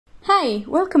Hi,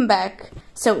 welcome back.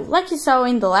 So, like you saw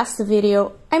in the last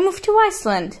video, I moved to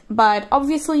Iceland, but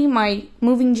obviously my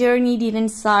moving journey didn't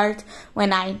start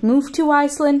when I moved to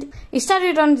Iceland. It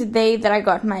started on the day that I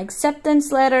got my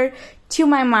acceptance letter to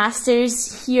my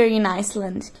master's here in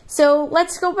Iceland. So,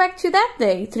 let's go back to that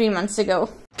day, 3 months ago.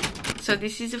 So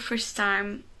this is the first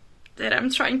time that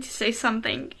I'm trying to say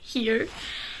something here,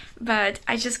 but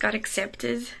I just got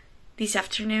accepted this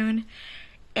afternoon,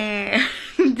 and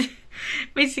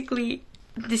basically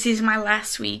this is my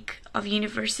last week of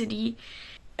university.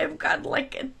 I've got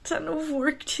like a ton of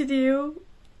work to do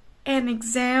and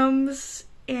exams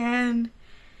and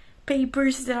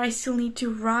papers that I still need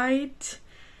to write,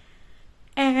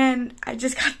 and I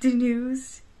just got the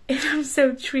news and I'm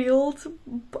so thrilled.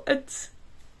 But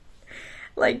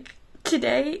like,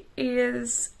 today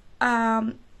is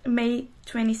May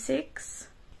 26th,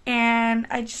 and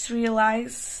I just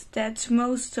realized that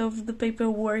most of the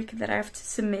paperwork that I have to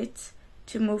submit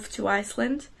to move to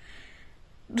Iceland,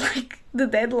 like, the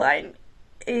deadline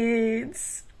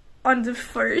is on the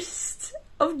 1st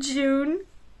of June,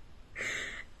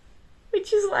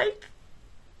 which is like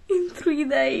in 3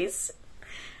 days.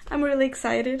 I'm really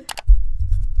excited.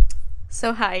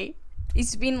 So hi,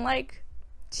 it's been like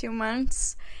 2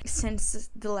 months since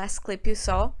the last clip you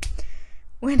saw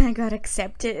when I got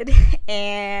accepted,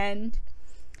 and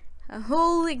a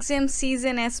whole exam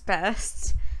season has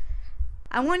passed.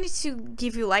 I wanted to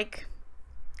give you like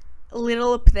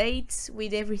little updates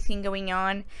with everything going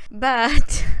on,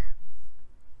 but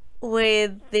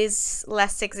with this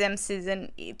last exam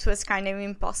season it was kind of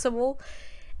impossible,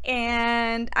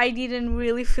 and I didn't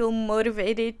really feel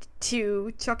motivated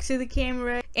to talk to the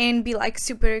camera and be like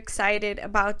super excited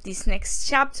about this next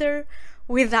chapter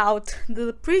without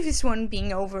the previous one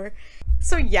being over.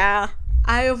 So yeah,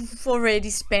 I've already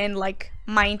spent like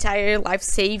my entire life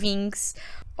savings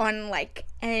on like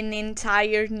an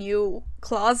entire new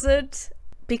closet,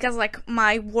 because like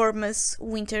my warmest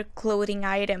winter clothing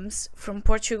items from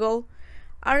Portugal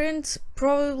aren't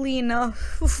probably enough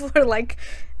for like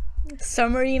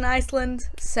summer in Iceland,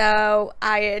 so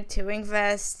I had to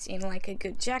invest in like a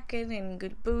good jacket and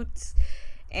good boots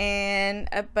and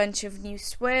a bunch of new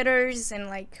sweaters and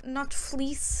like not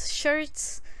fleece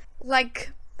shirts,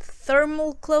 like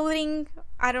thermal clothing.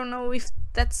 I don't know if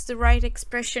that's the right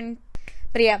expression,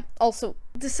 but yeah. Also,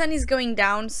 the sun is going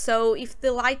down, so if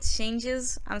the light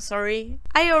changes, I'm sorry.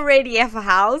 I already have a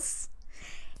house,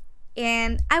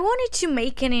 and I wanted to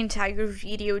make an entire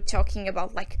video talking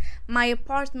about like my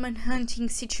apartment hunting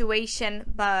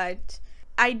situation, but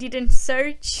I didn't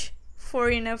search for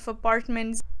enough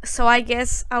apartments, so I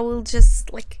guess I will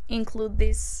just like include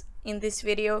this in this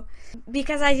video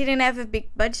because I didn't have a big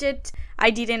budget. I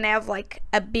didn't have like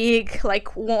a big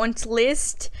like want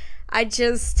list. I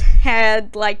just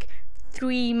had like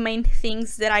 3 main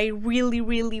things that I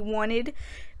really wanted,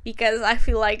 because I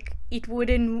feel like it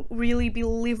wouldn't really be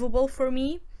livable for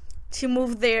me to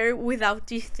move there without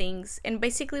these things. And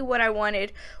basically what I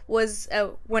wanted was a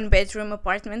 1-bedroom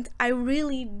apartment. I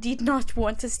really did not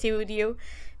want a studio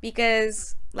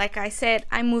because, like I said,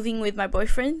 I'm moving with my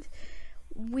boyfriend.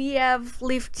 We have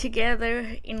lived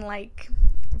together in like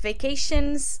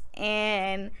vacations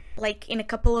and like in a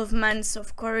couple of months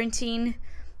of quarantine,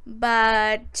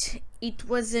 but it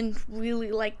wasn't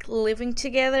really like living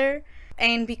together,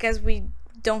 and because we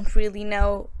don't really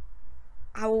know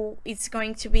how it's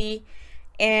going to be,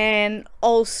 and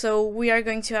also we are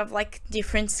going to have like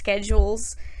different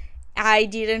schedules, I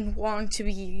didn't want to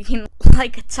be in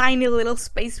like a tiny little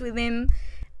space with him.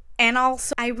 And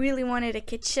also I really wanted a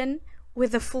kitchen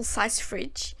with a full-size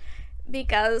fridge,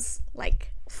 because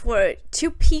like for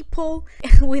 2 people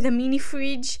with a mini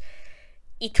fridge,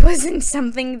 it wasn't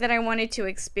something that I wanted to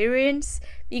experience,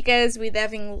 because with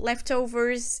having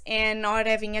leftovers and not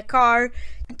having a car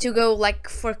to go like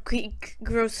for quick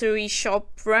grocery shop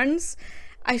runs,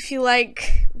 I feel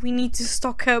like we need to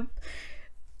stock up,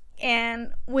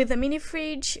 and with a mini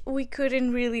fridge we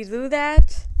couldn't really do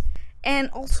that. And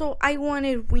also I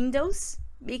wanted windows,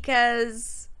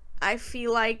 because I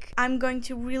feel like I'm going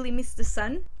to really miss the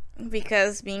sun,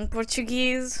 because being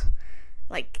Portuguese,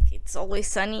 like, it's always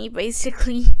sunny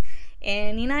basically,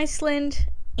 and in Iceland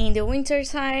in the winter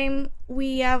time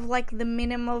we have like the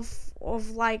minimum of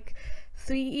like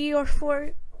 3 or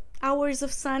 4 hours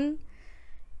of sun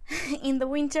in the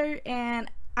winter,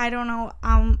 and I don't know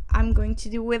I'm going to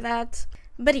do with that.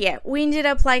 But yeah, we ended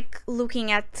up like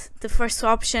looking at the first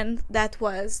option, that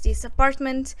was this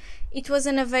apartment. It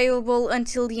wasn't available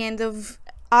until the end of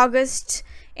August,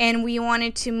 and we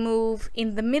wanted to move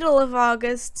in the middle of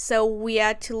August, so we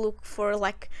had to look for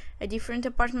like a different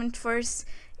apartment first.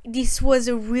 This was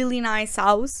a really nice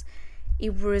house.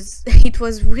 It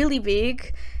was really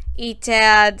big. It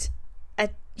had a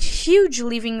huge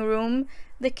living room.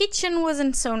 The kitchen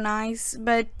wasn't so nice,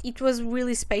 but it was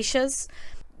really spacious.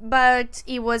 But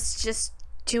it was just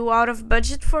too out of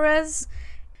budget for us.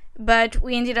 But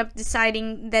we ended up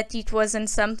deciding that it wasn't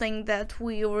something that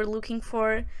we were looking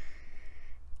for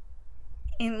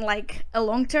in like a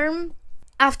long term.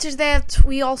 After that,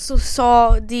 we also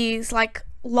saw this like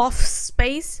loft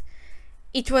space.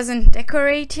 It wasn't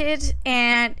decorated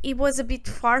and it was a bit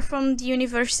far from the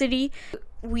university.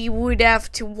 We would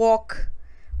have to walk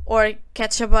or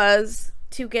catch a bus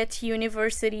to get to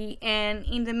university, and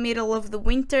in the middle of the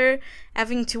winter,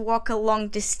 having to walk a long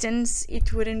distance,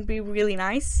 it wouldn't be really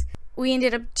nice. We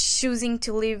ended up choosing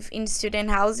to live in student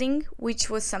housing, which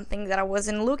was something that I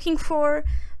wasn't looking for,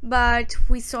 but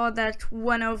we saw that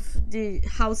one of the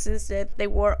houses that they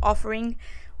were offering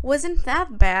wasn't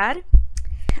that bad.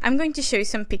 I'm going to show you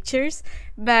some pictures,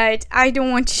 but I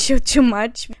don't want to show too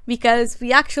much because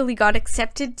we actually got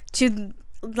accepted to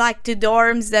like the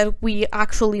dorms that we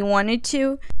actually wanted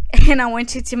to, and I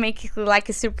wanted to make it like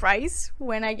a surprise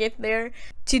when I get there,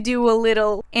 to do a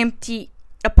little empty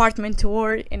apartment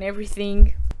tour and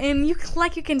everything. And you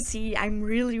can see, I'm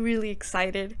really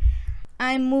excited.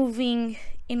 I'm moving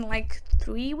in like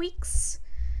 3 weeks.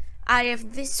 I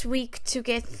have this week to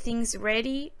get things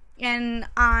ready, and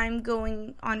I'm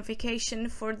going on vacation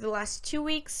for the last 2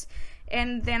 weeks,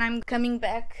 and then I'm coming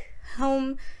back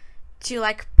home to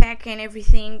like pack and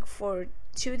everything for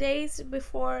 2 days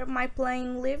before my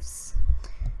plane leaves.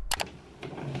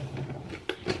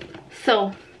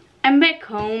 So I'm back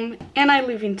home and I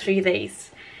leave in 3 days.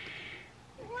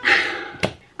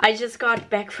 I just got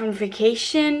back from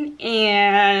vacation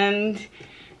and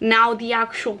now the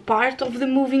actual part of the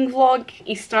moving vlog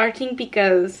is starting,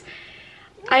 because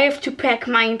I have to pack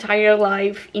my entire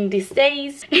life in these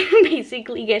days and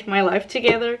basically get my life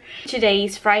together. Today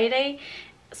is Friday,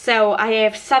 so I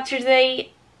have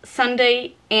Saturday,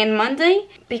 Sunday and Monday,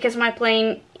 because my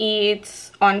plane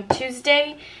is on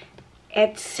Tuesday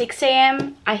at 6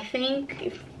 a.m. I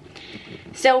think.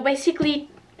 So basically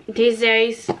these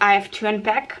days I have to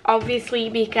unpack, obviously,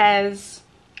 because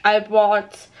I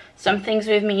bought some things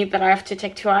with me that I have to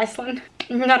take to Iceland.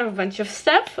 Not a bunch of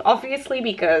stuff, obviously,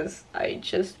 because I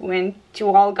just went to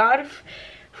Algarve,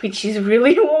 which is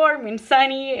really warm and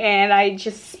sunny, and I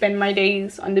just spend my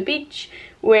days on the beach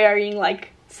wearing like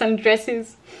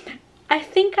sundresses. I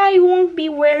think I won't be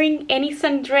wearing any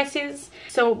sundresses,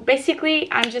 so basically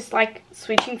I'm just like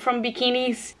switching from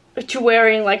bikinis to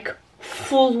wearing like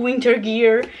full winter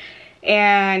gear.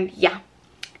 And yeah,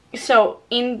 so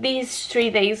in these 3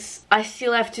 days I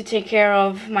still have to take care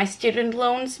of my student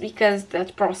loans, because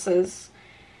that process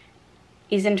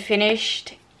isn't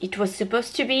finished. It was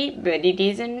supposed to be, but it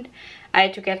isn't. I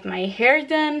had to get my hair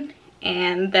done,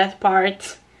 and that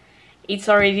part, it's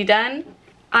already done.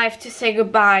 I have to say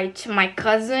goodbye to my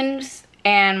cousins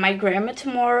and my grandma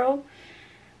tomorrow.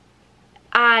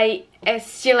 I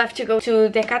still have to go to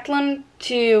Decathlon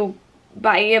to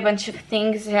buy a bunch of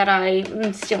things that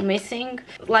I'm still missing,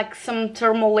 like some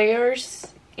thermal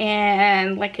layers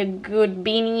and like a good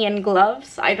beanie and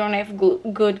gloves. I don't have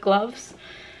good gloves.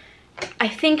 I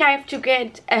think I have to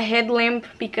get a headlamp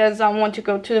because I want to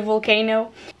go to the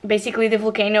volcano. Basically the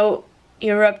volcano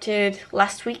erupted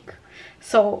last week,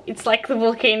 so it's like the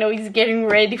volcano is getting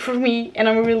ready for me and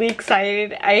I'm really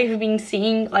excited. I've been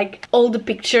seeing like all the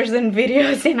pictures and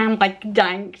videos and I'm like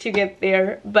dying to get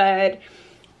there, but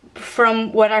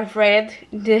from what I've read,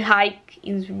 the hike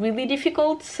is really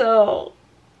difficult, so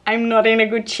I'm not in a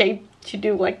good shape to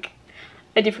do like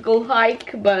a difficult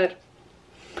hike, but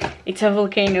it's a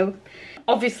volcano.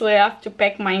 Obviously I have to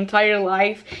pack my entire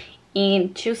life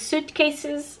in 2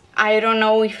 suitcases. I don't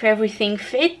know if everything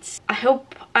fits. I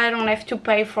hope I don't have to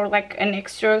pay for like an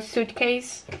extra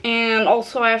suitcase. And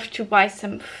also I have to buy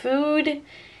some food,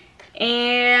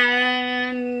 and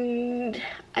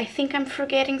I think I'm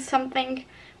forgetting something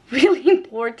really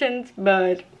important,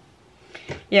 but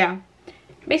yeah,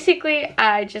 basically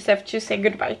I just have to say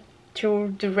goodbye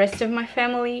to the rest of my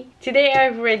family. Today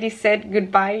I've already said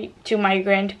goodbye to my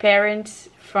grandparents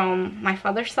from my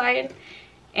father's side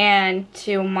and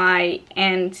to my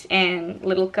aunt and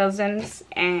little cousins,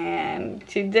 and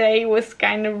today was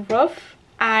kind of rough.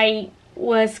 I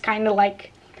was kind of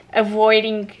like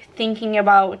avoiding thinking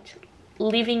about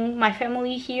leaving my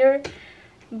family here,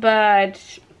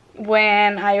 but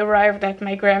when I arrived at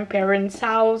my grandparents'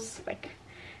 house, like,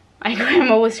 my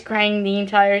grandma was crying the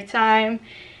entire time,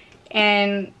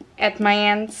 and at my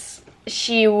aunt's,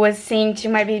 she was saying to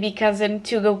my baby cousin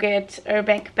to go get her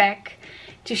backpack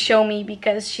to show me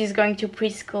because she's going to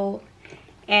preschool,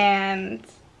 and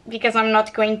because I'm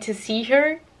not going to see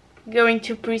her going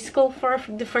to preschool for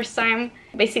the first time.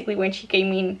 Basically, when she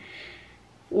came in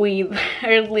with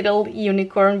her little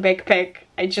unicorn backpack,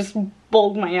 I just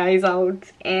bawled my eyes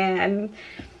out. And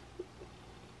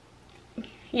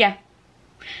yeah,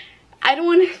 I don't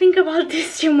want to think about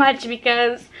this too much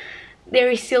because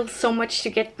there is still so much to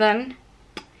get done,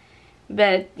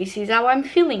 but this is how I'm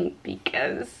feeling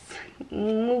because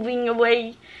moving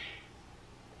away,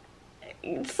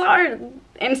 it's hard.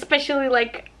 And especially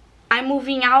like I'm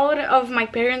moving out of my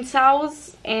parents'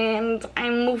 house and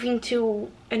I'm moving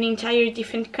to an entire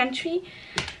different country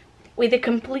with a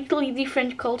completely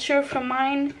different culture from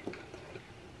mine.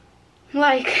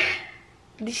 Like,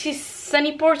 this is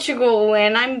sunny Portugal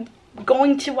and I'm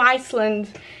going to Iceland,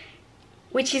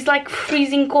 which is like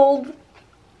freezing cold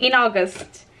in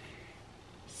August.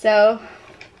 So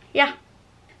yeah,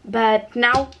 but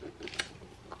now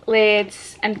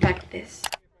let's unpack this.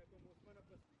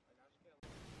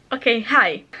 Okay,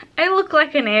 hi. I look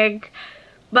like an egg,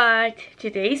 but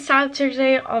today is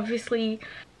Saturday, obviously.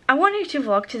 I wanted to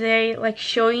vlog today, like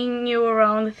showing you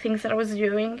around the things that I was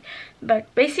doing,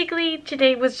 but basically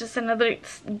today was just another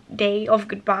day of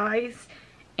goodbyes,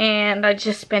 and I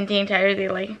just spent the entire day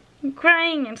like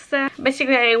crying and stuff.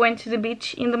 Basically, I went to the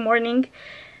beach in the morning,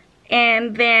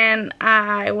 and then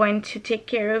I went to take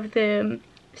care of the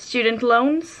student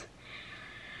loans,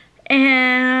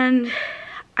 and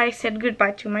I said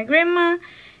goodbye to my grandma,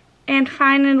 and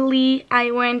finally I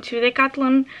went to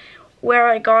Decathlon where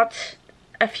I got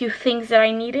a few things that I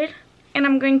needed, and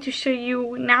I'm going to show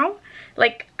you now.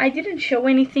 Like, I didn't show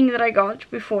anything that I got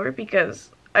before because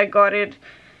I got it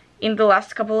in the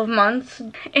last couple of months,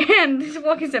 and this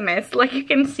vlog is a mess, like you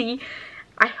can see.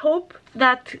 I hope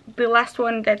that the last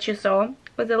one that you saw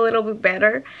was a little bit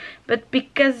better, but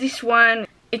because this one,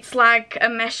 it's like a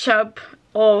mashup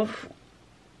of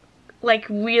like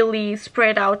really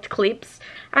spread out clips,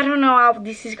 I don't know how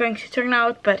this is going to turn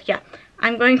out, but yeah,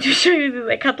 I'm going to show you the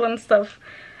Decathlon stuff.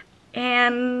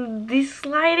 And this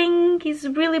lighting is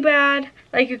really bad.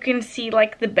 Like you can see,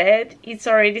 like the bed, it's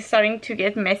already starting to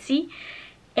get messy,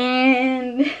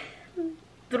 and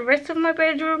the rest of my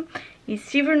bedroom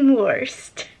is even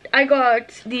worse. I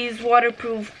got these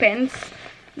waterproof pens.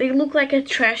 They look like a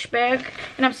trash bag,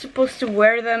 and I'm supposed to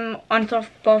wear them on top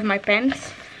of my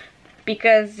pants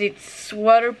because it's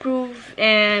waterproof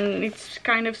and it's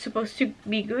kind of supposed to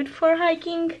be good for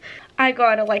hiking. I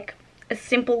got like a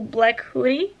simple black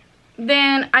hoodie.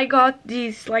 Then I got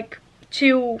these like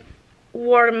 2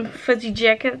 warm fuzzy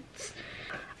jackets.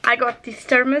 I got this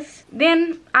thermos.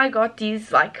 Then I got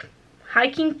these like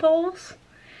hiking poles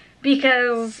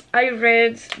because I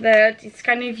read that it's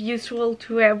kind of useful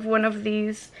to have one of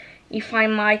these if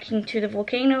I'm hiking to the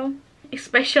volcano,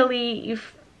 especially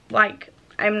if like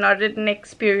I'm not an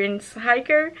experienced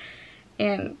hiker,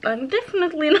 and I'm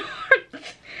definitely not.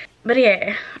 But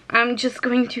yeah, I'm just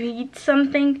going to eat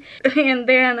something and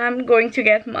then I'm going to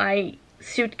get my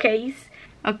suitcase.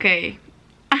 Okay,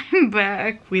 I'm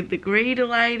back with the great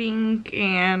lighting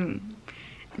and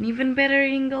an even better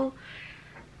angle.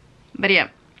 But yeah,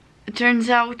 it turns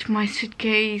out my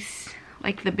suitcase,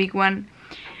 like the big one,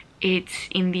 it's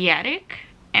in the attic,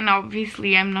 and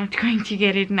obviously I'm not going to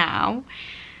get it now.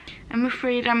 I'm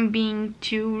afraid I'm being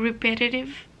too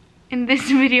repetitive in this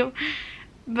video,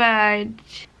 but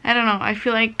I don't know, I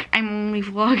feel like I'm only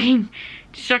vlogging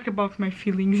to talk about my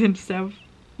feelings and stuff,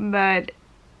 but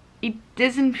it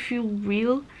doesn't feel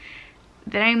real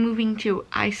that I'm moving to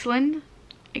Iceland.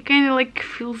 I kind of like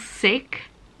feel sick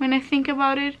when I think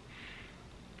about it.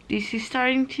 This is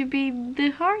starting to be the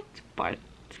hard part.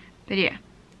 But yeah,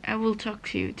 I will talk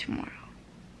to you tomorrow.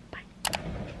 Bye.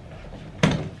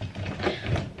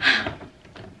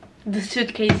 The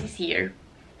suitcase is here.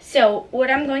 So what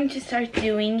I'm going to start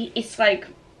doing is like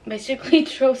basically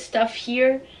throw stuff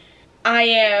here. I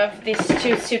have these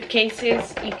 2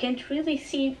 suitcases. You can't really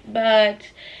see, but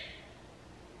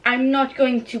I'm not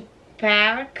going to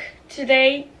pack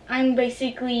today. I'm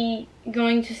basically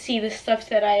going to see the stuff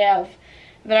that I have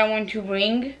that I want to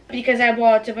bring, because I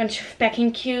bought a bunch of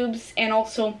packing cubes and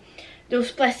also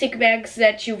those plastic bags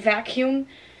that you vacuum,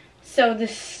 so the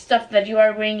stuff that you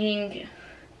are bringing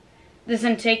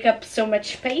doesn't take up so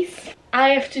much space. I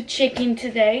have to check in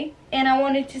today and I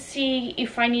wanted to see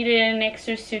if I needed an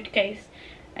extra suitcase.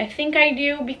 I think I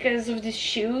do because of the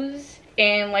shoes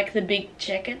and like the big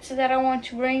jackets that I want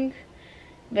to bring.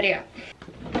 But yeah,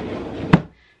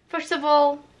 first of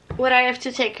all, what I have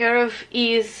to take care of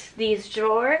is this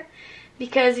drawer,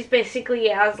 because it basically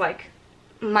has like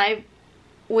my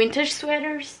winter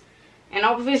sweaters, and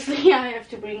obviously I have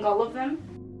to bring all of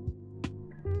them.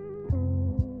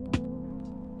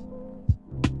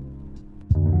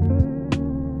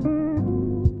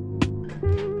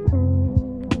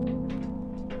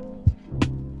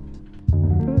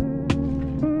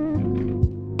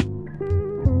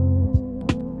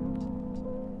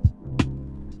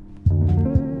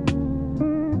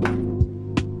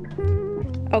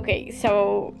 Okay,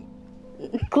 so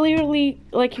clearly,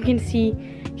 like you can see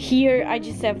here, I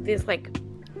just have this like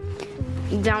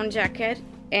down jacket,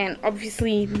 and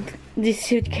obviously this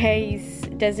suitcase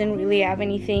doesn't really have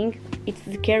anything. It's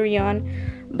the carry-on,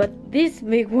 but this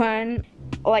big one,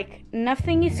 like,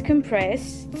 nothing is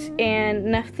compressed and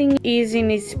nothing is in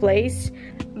its place.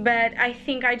 But I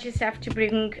think I just have to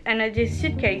bring another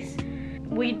suitcase.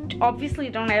 We obviously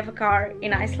don't have a car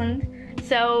in Iceland,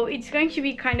 so it's going to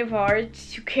be kind of hard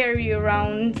to carry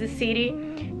around the city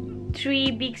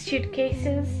 3 big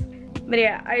suitcases. But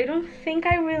yeah, I don't think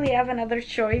I really have another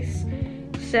choice,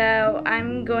 so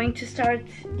I'm going to start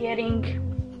getting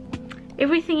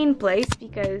everything in place,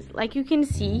 because like you can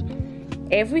see,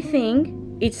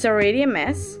 everything, it's already a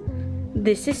mess.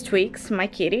 This is Twix, my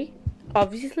kitty.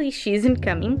 Obviously she isn't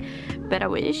coming, but I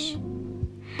wish.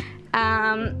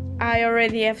 I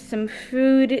already have some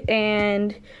food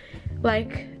and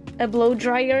like a blow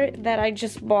dryer that I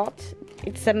just bought.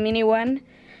 It's a mini one,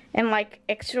 and like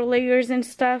extra layers and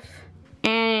stuff.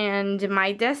 And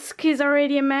my desk is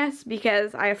already a mess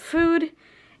because I have food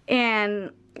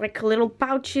and like little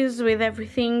pouches with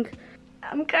everything.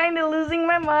 I'm kind of losing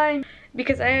my mind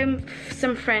because I have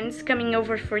some friends coming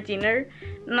over for dinner,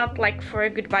 not like for a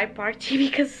goodbye party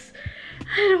because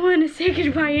I don't want to say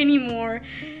goodbye anymore,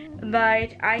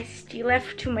 but I still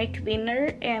have to make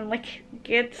dinner and like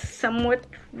get somewhat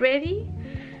ready.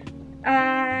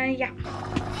 Yeah.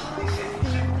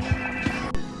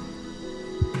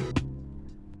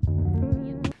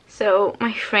 So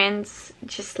my friends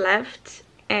just left,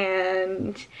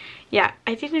 and yeah,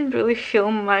 I didn't really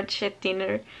film much at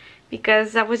dinner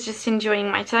because I was just enjoying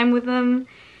my time with them.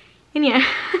 And yeah,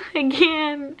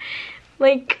 again,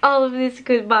 like all of these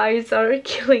goodbyes are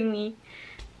killing me.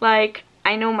 Like,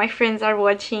 I know my friends are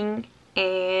watching,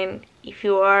 and if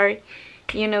you are,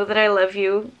 you know that I love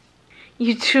you.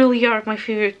 You truly are my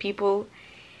favorite people,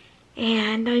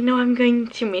 and I know I'm going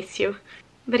to miss you.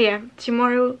 But yeah,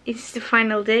 tomorrow is the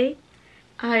final day.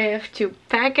 I have to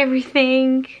pack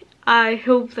everything. I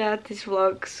hope that this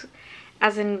vlog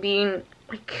hasn't been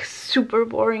like super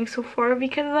boring so far,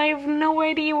 because I have no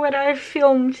idea what I've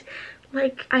filmed.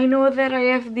 Like, I know that I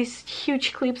have these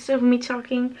huge clips of me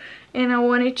talking, and I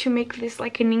wanted to make this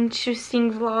like an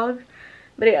interesting vlog,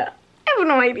 but yeah, I have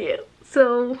no idea.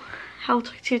 So I'll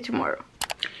talk to you tomorrow.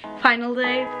 Final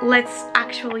day, let's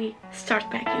actually start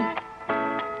packing.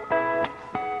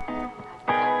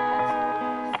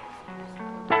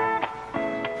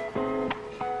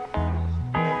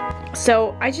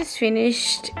 So I just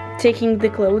finished taking the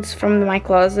clothes from my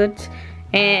closet,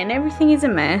 and everything is a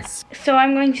mess. So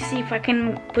I'm going to see if I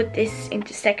can put this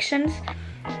into sections,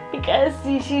 because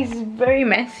this is very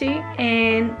messy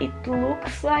and it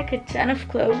looks like a ton of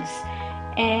clothes,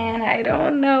 and I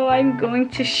don't know, I'm going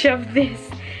to shove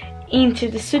this into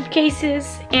the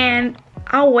suitcases and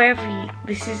how heavy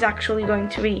this is actually going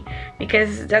to be,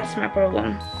 because that's my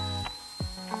problem.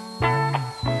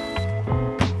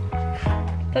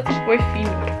 Tá tipo bem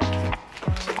fino.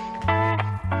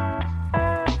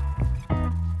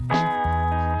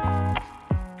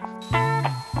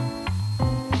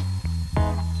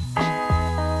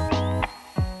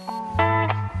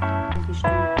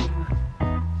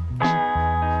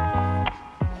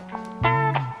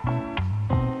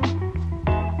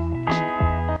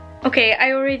 Okay,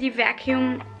 I already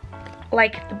vacuumed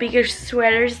like the bigger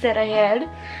sweaters that I had.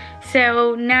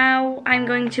 So now I'm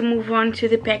going to move on to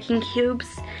the packing cubes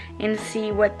and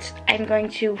see what I'm going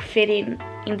to fit in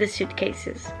the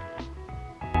suitcases.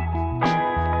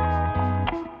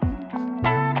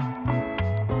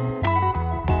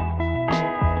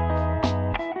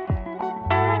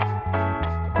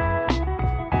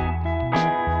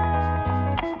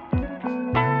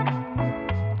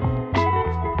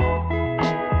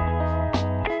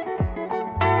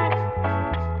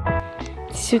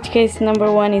 Suitcase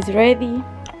number 1 is ready.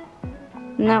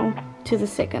 Now to the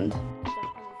second.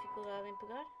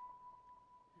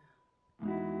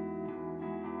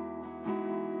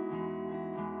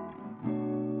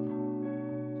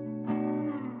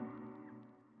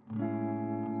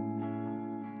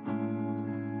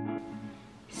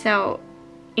 So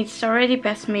it's already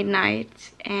past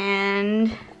midnight,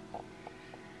 and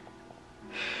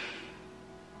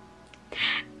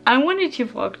I wanted to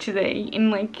vlog today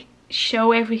and like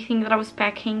show everything that I was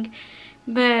packing,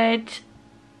 but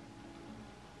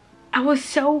I was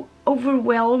so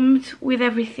overwhelmed with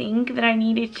everything that I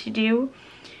needed to do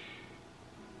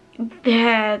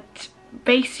that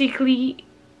basically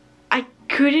I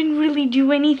couldn't really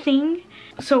do anything.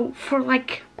 So for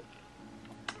like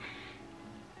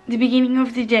the beginning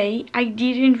of the day, I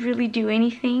didn't really do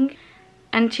anything.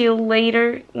 until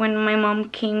later when my mom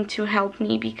came to help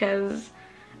me because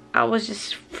I was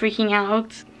just freaking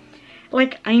out.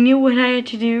 Like, I knew what I had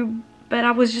to do, but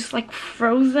I was just like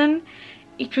frozen.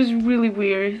 It was really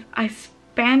weird. I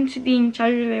spent the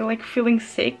entire day like feeling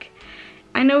sick.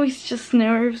 I know it's just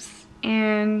nerves,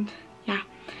 and yeah,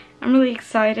 I'm really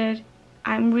excited.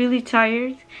 I'm really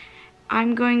tired.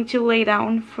 I'm going to lay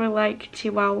down for like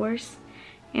 2 hours,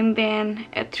 and then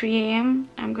at 3 a.m.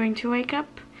 I'm going to wake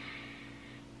up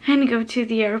and go to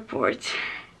the airport.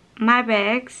 My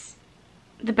bags,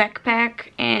 the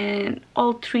backpack, and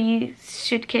all 3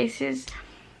 suitcases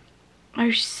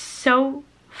are so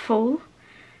full.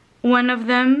 One of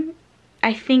them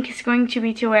I think is going to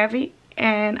be too heavy,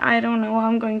 and I don't know how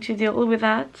I'm going to deal with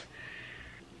that.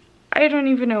 I don't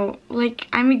even know. Like,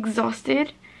 I'm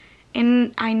exhausted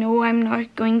and I know I'm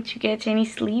not going to get any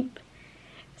sleep.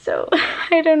 So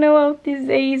I don't know how this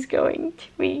day is going to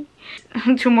be.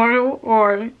 Tomorrow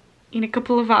or in a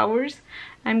couple of hours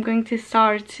I'm going to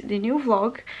start the new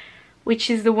vlog, which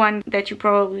is the one that you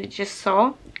probably just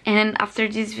saw. And after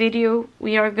this video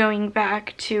we are going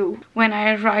back to when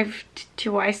I arrived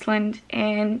to Iceland,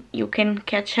 and you can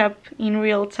catch up in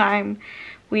real time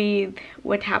with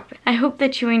what happened. I hope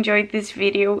that you enjoyed this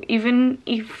video, even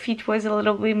if it was a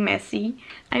little bit messy.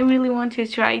 I really want to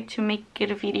try to make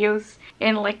good videos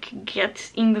and like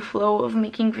get in the flow of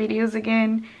making videos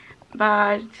again,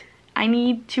 but I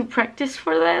need to practice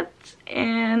for that.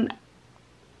 And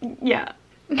yeah,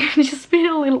 just be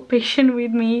a little patient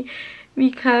with me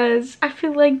because I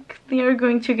feel like they are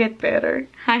going to get better,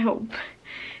 I hope.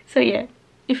 So yeah,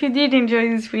 if you did enjoy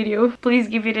this video, please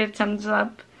give it a thumbs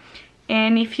up.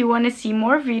 And if you want to see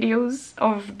more videos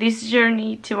of this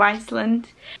journey to Iceland,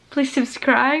 please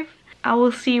subscribe. I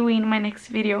will see you in my next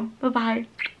video. Bye bye.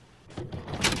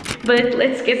 But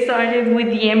let's get started with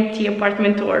the empty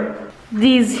apartment tour.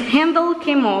 This handle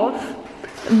came off.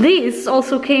 This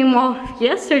also came off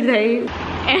yesterday.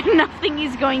 And nothing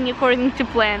is going according to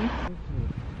plan.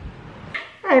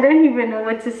 I don't even know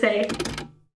what to say.